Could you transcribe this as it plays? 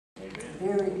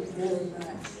very, very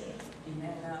much. And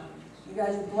you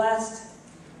guys are blessed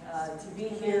to be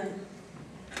here.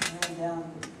 And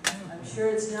I'm sure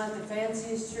it's not the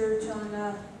fanciest church on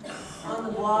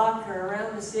the block or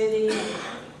around the city.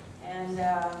 And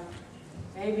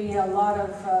maybe a lot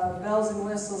of bells and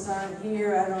whistles aren't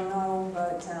here, I don't know,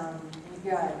 but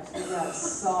you got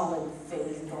solid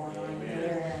faith going on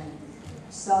here, and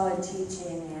solid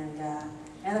teaching,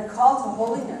 and a call to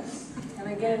holiness. Can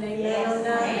I get an amen on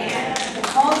that? The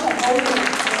call to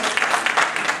holiness.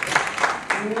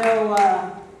 You know,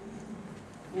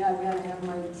 I've got to have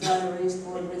my dry erase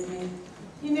board with me.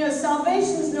 You know,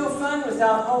 salvation is no fun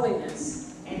without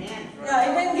holiness.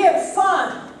 Yeah, it doesn't get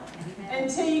fun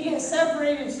until you get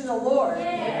separated to the Lord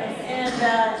and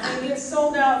get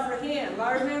sold out for Him.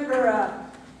 I remember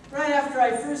right after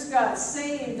I first got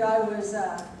saved, I was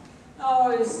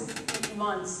it was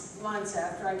months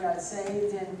after I got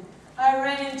saved, and I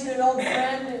ran into an old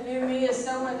friend that knew me as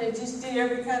someone that just did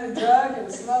every kind of drug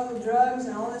and smuggled drugs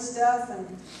and all this stuff, and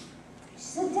she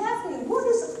said, "Daphne, what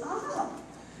is up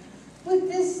with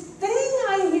this thing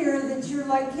I hear that you're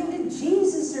like into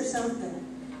Jesus or something?"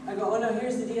 I go, "Oh no,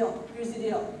 here's the deal. Here's the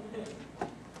deal.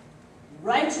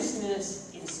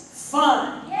 Righteousness is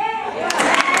fun."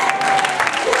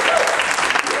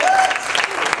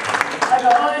 I go,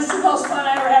 "Oh, this is the most fun I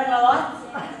ever had in my life."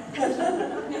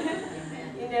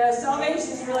 You know,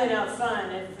 salvation is really not fun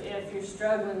if you're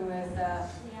struggling with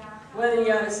whether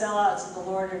you ought to sell out to the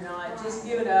Lord or not. Just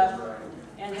give it up,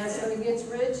 and that's when it gets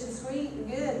rich and sweet and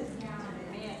good.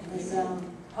 Because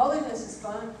holiness is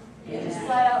fun. It is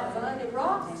flat out fun. It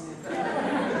rocks.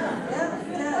 Yeah,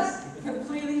 it does.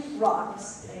 Completely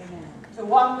rocks. Amen. To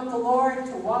walk with the Lord,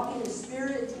 to walk in the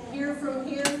Spirit, to hear from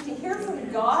Him, to hear from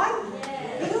God.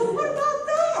 You know, what about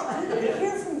that? To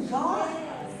hear from God.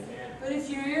 But if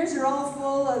your ears are all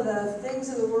full of the things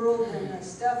of the world and the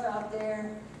stuff out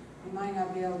there, you might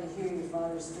not be able to hear your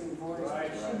Father's sweet voice.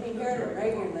 You should be hearing it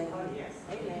regularly.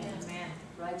 Amen.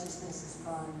 Righteousness is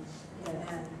fun.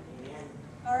 Amen.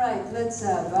 All right, let's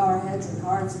bow our heads and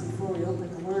hearts before we open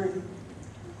the Word.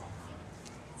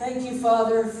 Thank you,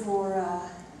 Father, for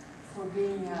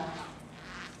being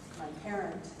my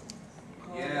parent.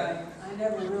 Lord, I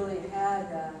never really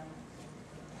had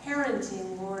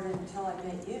parenting, Lord, until I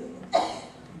met you.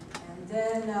 And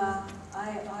then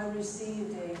I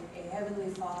received a Heavenly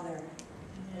Father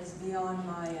that is beyond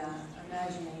my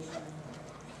imagination.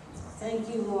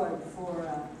 Thank you, Lord,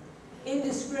 for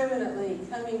indiscriminately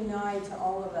coming nigh to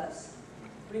all of us,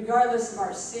 regardless of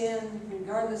our sin,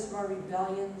 regardless of our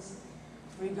rebellions,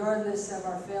 regardless of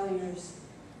our failures.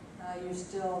 You're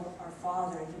still our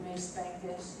Father. You may spank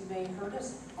us, you may hurt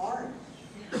us hard,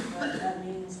 but that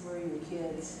means we're your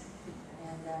kids.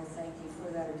 And thank you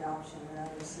for that adoption that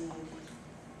I received.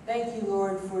 Thank you,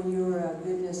 Lord, for your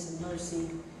goodness and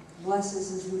mercy. Bless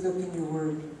us as we look in your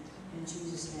word. In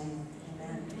Jesus' name,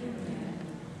 amen.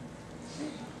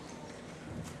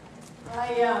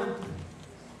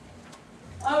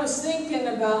 I was thinking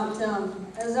about,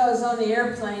 as I was on the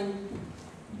airplane,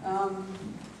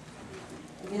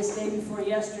 I guess day before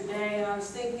yesterday, and I was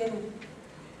thinking,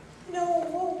 you know,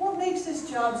 what makes this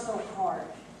job so hard?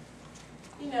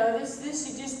 You know, this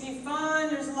should just be fun.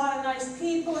 There's a lot of nice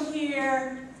people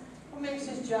here. What makes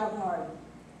this job hard?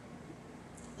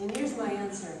 And here's my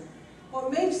answer. What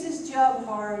makes this job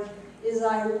hard is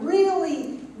I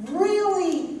really,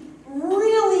 really,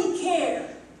 really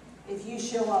care if you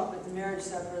show up at the marriage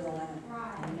supper of the Lamb.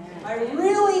 Right. I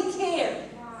really care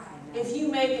if you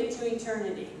make it to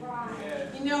eternity. Right.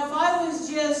 You know, if I was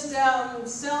just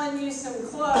selling you some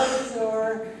clothes,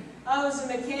 or I was a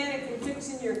mechanic and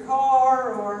fixing your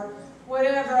car, or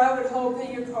whatever, I would hope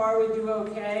that your car would do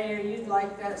okay, or you'd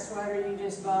like that sweater you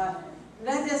just bought.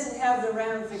 That doesn't have the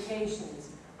ramifications.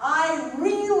 I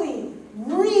really,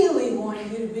 really want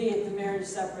you to be at the marriage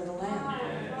supper of the Lamb.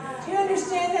 Do you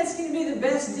understand that's going to be the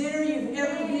best dinner you've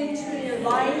ever been to in your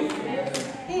life?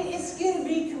 It's going to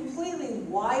be completely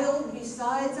wild.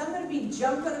 Besides, I'm going to be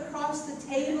jumping across the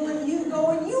table and you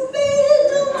going, "You made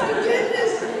it! Oh my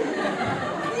goodness!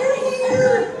 You're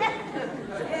here!"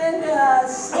 And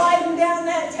sliding down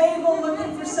that table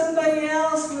looking for somebody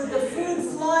else with the food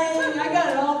flying. I got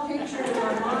it all pictured in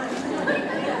my mind.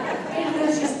 And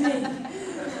that's just me.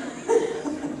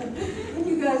 And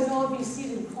you guys will all be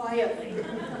seated quietly,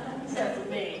 except for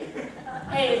me.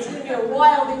 Hey, it's going to be a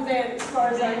wild event as far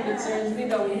as I'm concerned. It's going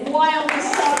to be the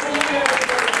wildest supper you've ever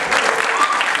been.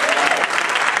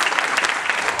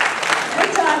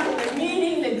 We're talking the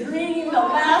meeting, the greeting, the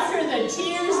laughter, the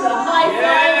tears, the high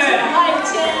fives, the high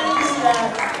tens,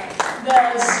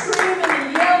 the screaming,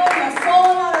 the yelling, the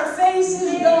falling on our faces,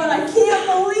 going, "I can't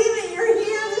believe it, you're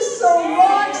here, this is so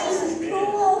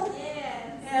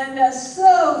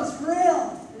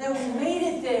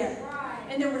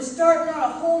starting on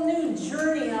a whole new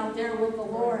journey out there with the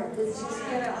Lord. It's just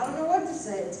gonna, I don't know what to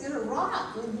say, it's gonna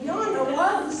rock beyond our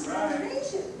wildest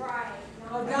imagination.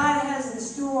 What God has in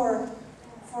store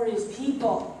for His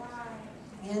people.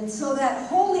 And so that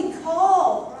holy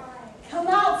call, come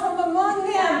out from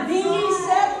among them, be ye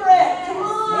separate, come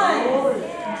on.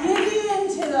 Give in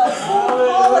to the full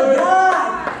call of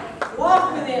God.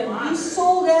 Walk with Him, be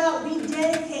sold out, be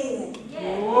dedicated.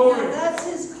 And that's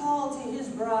His call to His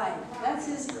bride. That's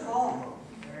His call.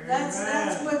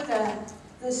 That's what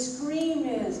the scream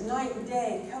is, night and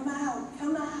day. Come out,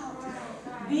 come out.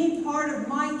 Be part of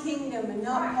my kingdom and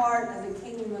not part of the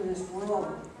kingdom of this world.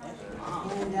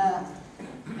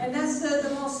 And that's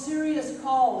the most serious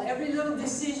call. Every little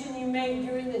decision you make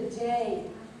during the day,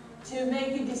 to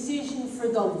make a decision for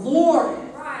the Lord,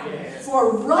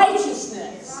 for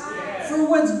righteousness, for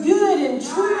what's good and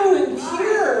true and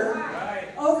pure,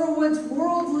 over what's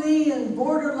worldly and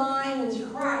borderline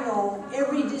and carnal.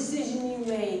 Every decision you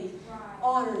make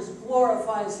honors,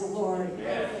 glorifies the Lord,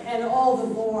 and all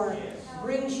the more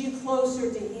brings you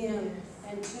closer to Him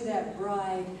and to that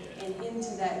bride and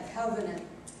into that covenant.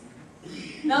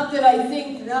 Not that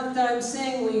I'm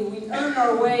saying we earn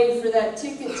our way for that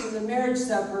ticket to the marriage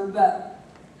supper, but,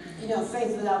 you know,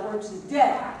 faith without works is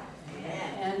dead.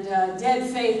 And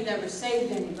dead faith never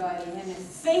saved anybody. And if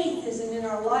faith isn't in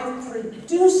our life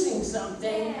producing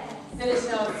something, then it's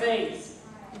not faith.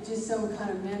 It's just some kind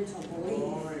of mental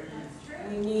belief.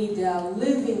 We need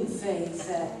living faith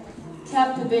that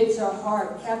captivates our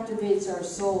heart, captivates our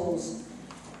souls.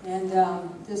 And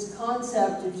this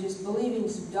concept of just believing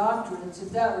some doctrines, if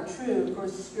that were true, of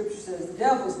course the scripture says the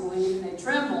devils believe and they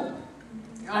tremble.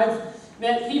 I've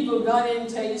met people who've gone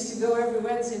into, I used to go every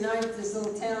Wednesday night to this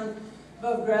little town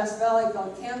above Grass Valley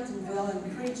called Camptonville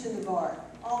and preach in the bar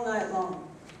all night long,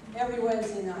 every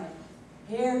Wednesday night.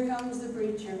 Here comes the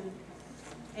preacher.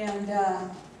 And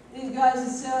these guys that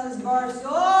sit on this bar say,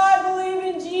 oh, I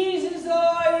believe in Jesus.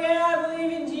 Oh, yeah, I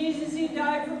believe in Jesus. He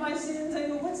died for my sins. I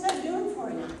go, what's that doing for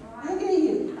you? Look at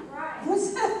you.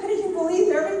 What's that? You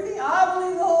believe everything? I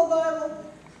believe the whole Bible.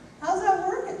 How's that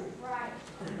working?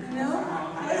 You know?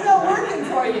 How's that working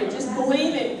for you? Just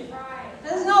believing.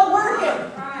 That's not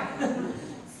working.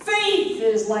 Faith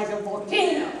is like a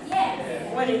volcano.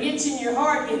 When it gets in your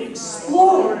heart, it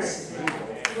explodes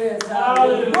with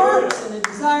works and a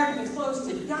desire to be close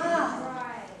to God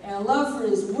and a love for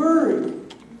His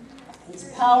Word. It's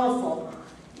powerful.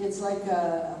 It's like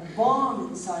a bomb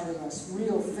inside of us,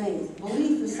 real faith.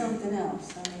 Belief is something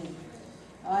else.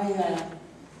 I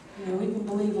mean, we can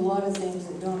believe a lot of things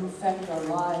that don't affect our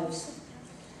lives.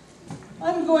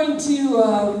 I'm going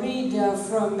to read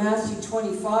from Matthew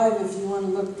 25, if you want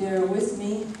to look there with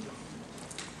me.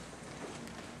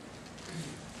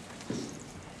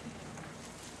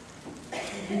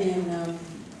 In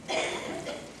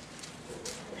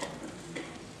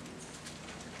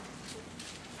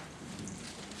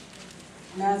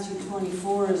Matthew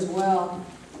 24 as well.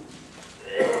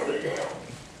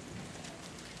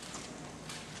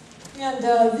 And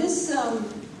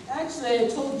actually I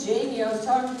told Janie, I was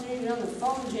talking to you on the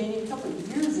phone, Janie, a couple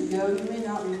of years ago. You may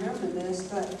not remember this,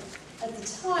 but at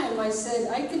the time I said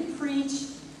I could preach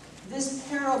this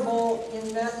parable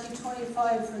in Matthew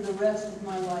 25 for the rest of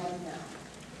my life now.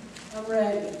 I'm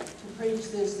ready to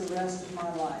preach this the rest of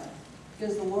my life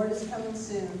because the Lord is coming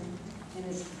soon, and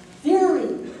it's very,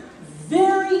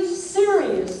 very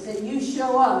serious that you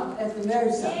show up at the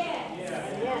marriage supper.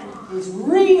 It's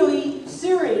really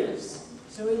serious.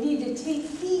 So we need to take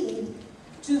heed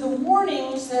to the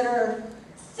warnings that are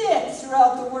thick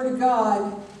throughout the Word of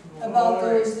God about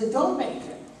those that don't make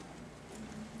it.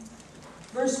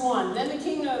 Verse 1, then the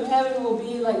kingdom of heaven will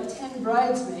be like 10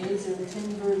 bridesmaids or 10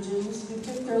 virgins who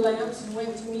took their lamps and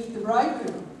went to meet the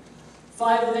bridegroom.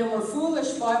 5 of them were foolish,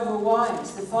 5 were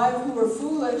wise. The 5 who were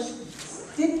foolish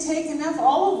didn't take enough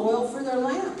olive oil for their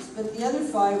lamps, but the other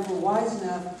 5 were wise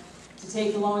enough to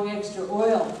take along extra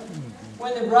oil.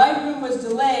 When the bridegroom was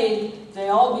delayed, they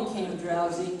all became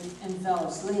drowsy and fell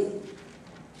asleep.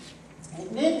 At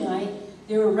midnight,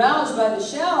 they were roused by the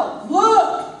shout,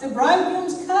 "Look, the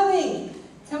bridegroom's coming!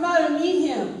 Come out and meet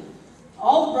him."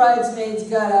 All the bridesmaids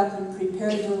got up and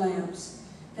prepared their lamps.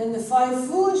 Then the 5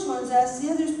 foolish ones asked the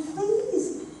others,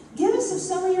 "Please, give us of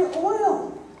some of your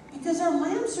oil, because our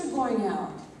lamps are going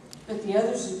out." But the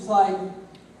others replied,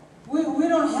 We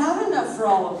don't have enough for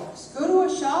all of us. Go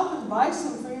to a shop and buy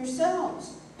some for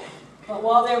yourselves." But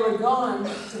while they were gone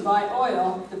to buy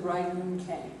oil, the bridegroom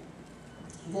came.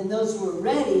 Then those who were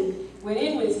ready went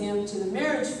in with him to the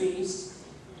marriage feast,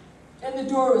 and the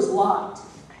door was locked.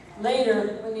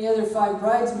 Later, when the other 5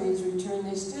 bridesmaids returned,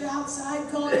 they stood outside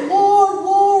calling, "Lord,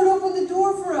 Lord, open open the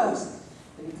door for us.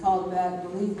 But he called back,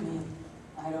 believe me,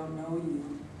 I don't know you.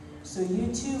 So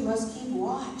you too must keep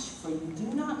watch, for you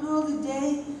do not know the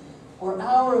day or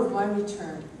hour of my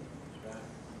return.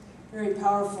 Very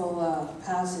powerful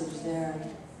passage there.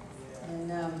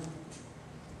 And I'm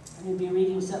going to be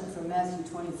reading something from Matthew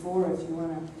 24 if you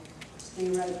want to stay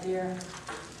right there.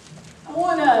 I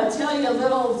want to tell you a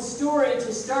little story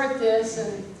to start this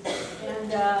and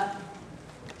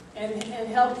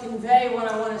help convey what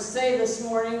I want to say this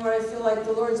morning, what I feel like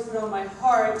the Lord's put on my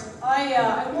heart.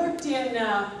 I worked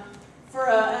for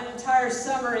an entire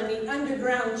summer in the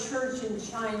underground church in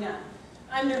China.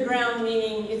 Underground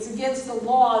meaning it's against the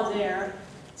law there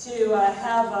to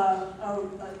have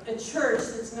a church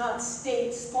that's not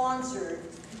state-sponsored.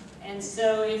 And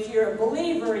so if you're a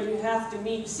believer, you have to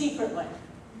meet secretly.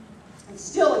 It's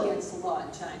still against the law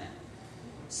in China.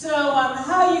 So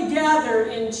how you gather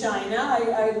in China,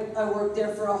 I worked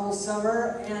there for a whole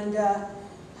summer, and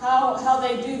how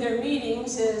they do their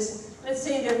meetings is, let's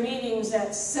say their meeting's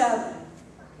at 7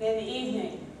 in the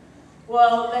evening.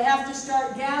 Well, they have to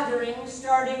start gathering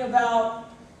starting about,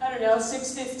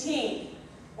 6:15.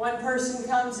 One person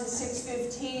comes at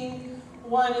 6:15,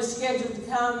 one is scheduled to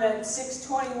come at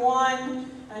 6:21,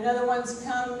 another one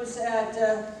comes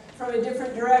from a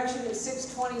different direction at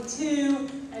 6:22,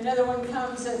 another one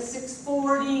comes at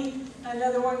 6:40,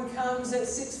 another one comes at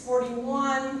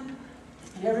 6:41,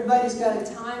 and everybody's got a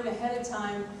time ahead of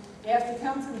time. They have to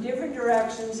come from different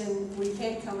directions, and we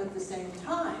can't come at the same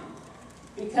time.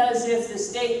 Because if the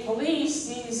state police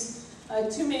sees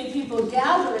too many people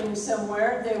gathering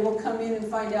somewhere, they will come in and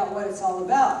find out what it's all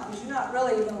about. Because you're not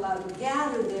really even allowed to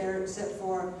gather there except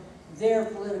for their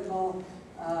political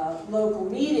local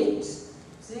meetings.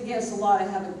 It's against the law to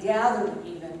have a gathering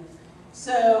even.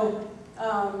 So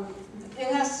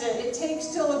it takes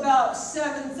till about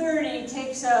 7:30. It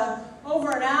takes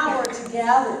over an hour to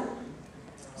gather.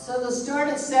 So they'll start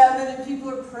at 7 and people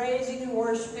are praising and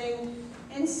worshiping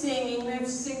and singing. They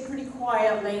sing pretty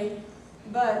quietly,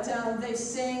 but they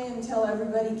sing until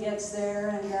everybody gets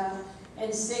there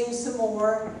and sing some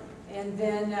more, and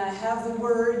then have the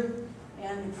word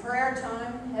and prayer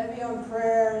time, heavy on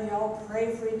prayer, and you all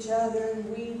pray for each other and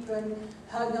weep and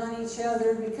hug on each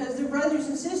other because they're brothers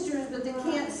and sisters, but they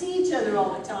can't see each other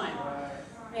all the time.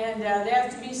 And they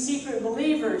have to be secret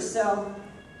believers, so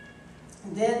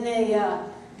then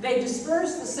they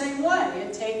disperse the same way.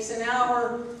 It takes an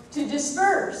hour to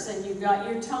disperse, and you've got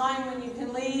your time when you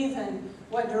can leave and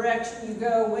what direction you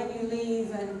go when you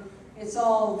leave, and it's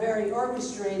all very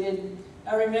orchestrated.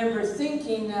 I remember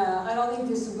thinking, I don't think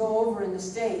this will go over in the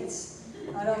States.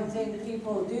 I don't think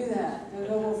people do that. They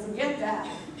go, well, forget that.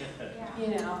 You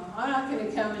know, I'm not going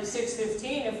to come at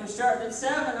 6:15 if we're starting at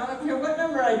 7. I don't care what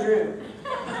number I drew.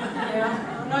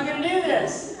 I'm not going to do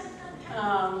this.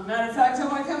 Matter of fact, I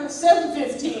want to come at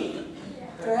 7:15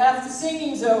 after half the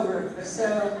singing's over.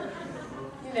 So,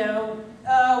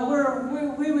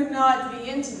 we would not be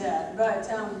into that. But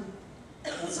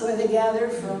that's why they gather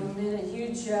from in a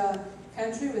huge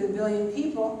country with 1 billion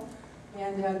people.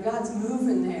 And God's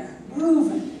moving there,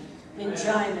 moving in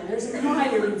China. There's a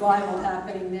mighty revival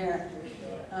happening there.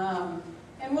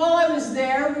 And while I was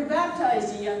there, we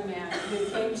baptized a young man who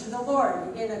came to the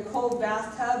Lord in a cold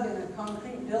bathtub in a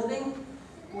concrete building.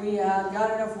 We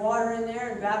got enough water in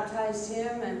there and baptized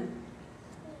him, and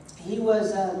he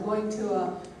was going to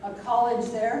a college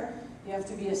there. You have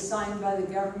to be assigned by the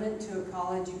government to a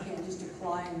college. You can't just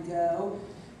apply and go.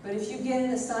 But if you get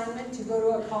an assignment to go to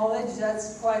a college,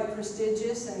 that's quite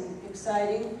prestigious and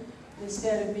exciting,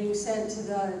 instead of being sent to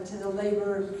the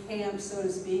labor camp, so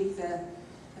to speak, the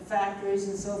factories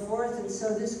and so forth. And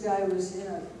so this guy was in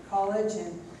a college,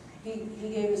 and he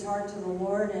gave his heart to the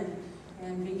Lord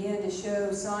and began to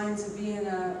show signs of being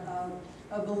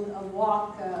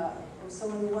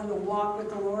someone who wanted to walk with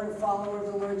the Lord, a follower of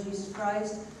the Lord Jesus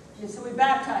Christ. And so we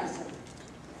baptized him.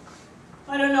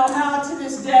 I don't know how to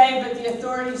this day, but the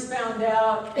authorities found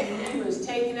out, and he was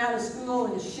taken out of school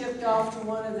and shipped off to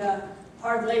one of the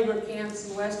hard labor camps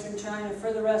in Western China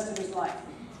for the rest of his life.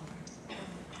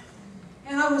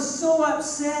 And I was so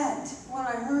upset when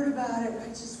I heard about it. I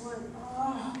just went,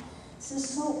 oh, this is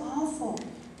so awful.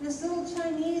 This little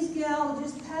Chinese gal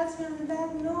just pats me on the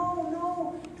back.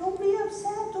 No, don't be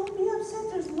upset. Don't be upset.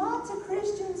 There's lots of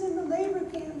Christians in the labor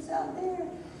camps out there.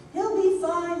 He'll be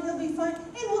fine,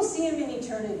 and we'll see him in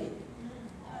eternity.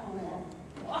 Oh,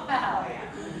 wow.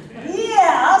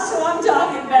 Yeah, that's what I'm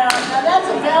talking about. Now that's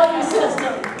a value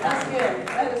system. That's good.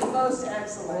 That is most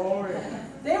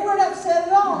excellent. They weren't upset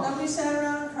at all. Nobody sat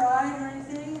around and cried or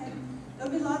anything. And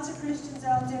there'll be lots of Christians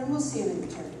out there, and we'll see him in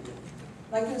eternity.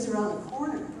 Like it was around the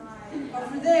corner. But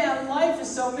for them, life is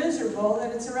so miserable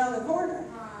that it's around the corner.